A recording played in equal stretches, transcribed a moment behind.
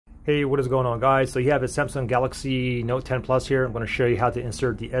Hey, what is going on, guys? So you have a Samsung Galaxy Note 10 Plus here. I'm going to show you how to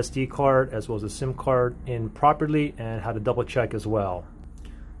insert the SD card as well as the SIM card in properly and how to double check as well.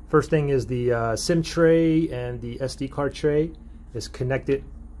 First thing is the SIM tray and the SD card tray is connected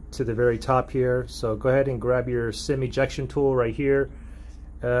to the very top here. So go ahead and grab your SIM ejection tool right here.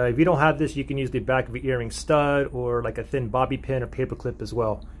 If you don't have this, you can use the back of your earring stud or like a thin bobby pin or paper clip as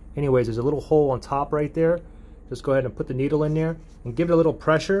well. Anyways, there's a little hole on top right there. Just go ahead and put the needle in there and give it a little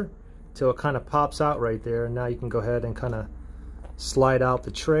pressure till it kind of pops out right there. And now you can go ahead and kind of slide out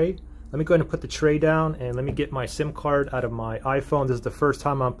the tray. Let me go ahead and put the tray down and let me get my SIM card out of my iPhone. This is the first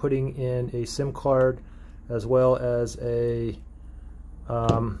time I'm putting in a SIM card as well as a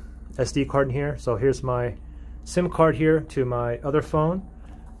SD card in here. So here's my SIM card here to my other phone.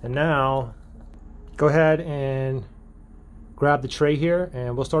 And now go ahead and grab the tray here,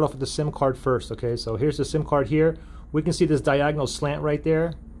 and we'll start off with the SIM card first. Okay, so here's the SIM card here. We can see this diagonal slant right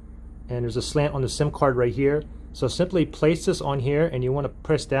there, and there's a slant on the SIM card right here. So simply place this on here, and you want to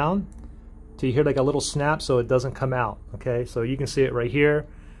press down till you hear like a little snap so it doesn't come out. Okay, so you can see it right here.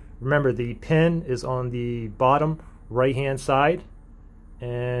 Remember, the pin is on the bottom right hand side,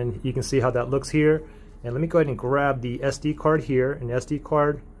 and you can see how that looks here. And let me go ahead and grab the SD card here, and the SD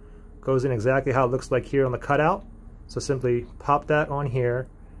card goes in exactly how it looks like here on the cutout. So simply pop that on here,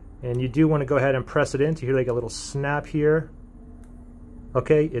 and you do want to go ahead and press it in to hear like a little snap here.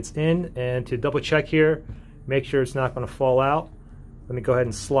 Okay, it's in, and to double check here, make sure it's not going to fall out. Let me go ahead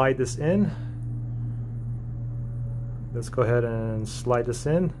and slide this in. Let's go ahead and slide this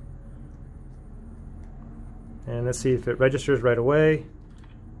in, and let's see if it registers right away.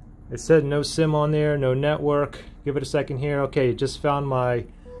 It said no SIM on there, no network. Give it a second here. Okay, just found my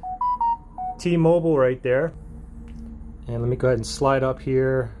T-Mobile right there. And let me go ahead and slide up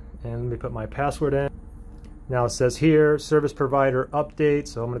here, and let me put my password in. Now it says here, service provider update.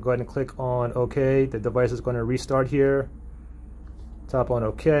 So I'm going to go ahead and click on OK. The device is going to restart here. Tap on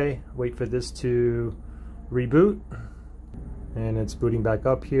OK. Wait for this to reboot. And it's booting back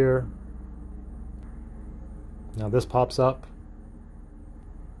up here. Now this pops up.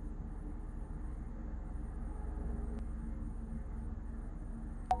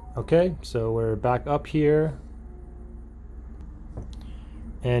 Okay, so we're back up here.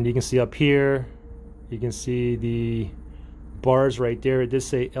 And you can see up here, you can see the bars right there. It did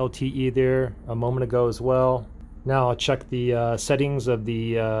say LTE there a moment ago as well. Now I'll check the settings of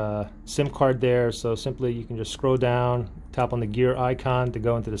the SIM card there. So simply you can just scroll down, tap on the gear icon to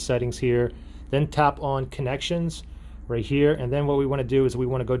go into the settings here. Then tap on connections right here. And then what we want to do is we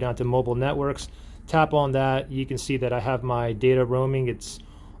want to go down to mobile networks. Tap on that. You can see that I have my data roaming. It's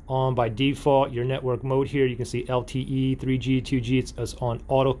on by default. Your network mode here, you can see LTE, 3G, 2G, it's on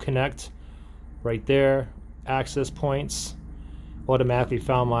auto connect right there. Access points, automatically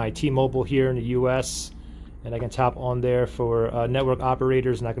found my T-Mobile here in the US, and I can tap on there for network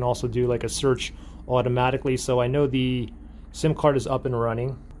operators, and I can also do like a search automatically, so I know the SIM card is up and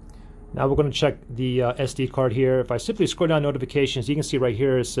running. Now we're going to check the SD card here. If I simply scroll down notifications, you can see right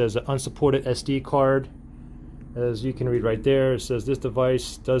here it says unsupported SD card. As you can read right there, it says this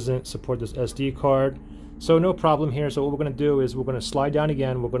device doesn't support this SD card. So no problem here. So what we're going to do is we're going to slide down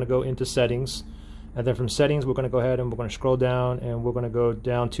again. We're going to go into settings. And then from settings, we're going to go ahead and we're going to scroll down, and we're going to go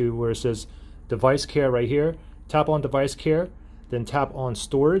down to where it says device care right here. Tap on device care, then tap on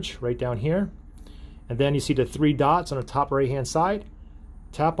storage right down here. And then you see the three dots on the top right hand side.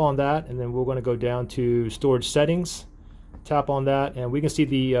 Tap on that, and then we're going to go down to storage settings. Tap on that, and we can see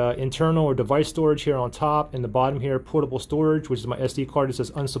the internal or device storage here on top, and the bottom here portable storage, which is my SD card. It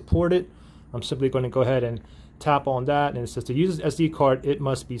says unsupported. I'm simply going to go ahead and tap on that, and it says to use this SD card it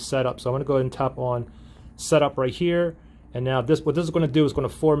must be set up. So I'm going to go ahead and tap on setup right here, and now what this is going to do is going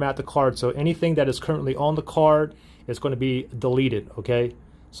to format the card. So anything that is currently on the card is going to be deleted. Okay,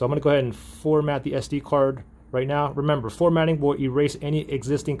 so I'm going to go ahead and format the SD card right now. Remember, formatting will erase any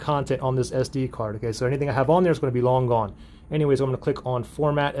existing content on this SD card. Okay, so anything I have on there is going to be long gone. Anyways, I'm going to click on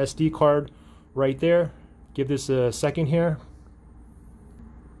format SD card right there. Give this a second here.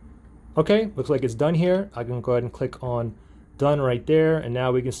 Okay, looks like it's done here. I can go ahead and click on done right there, and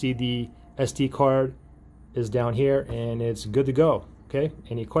now we can see the SD card is down here and it's good to go. Okay,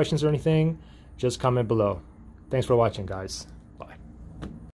 any questions or anything, just comment below. Thanks for watching, guys.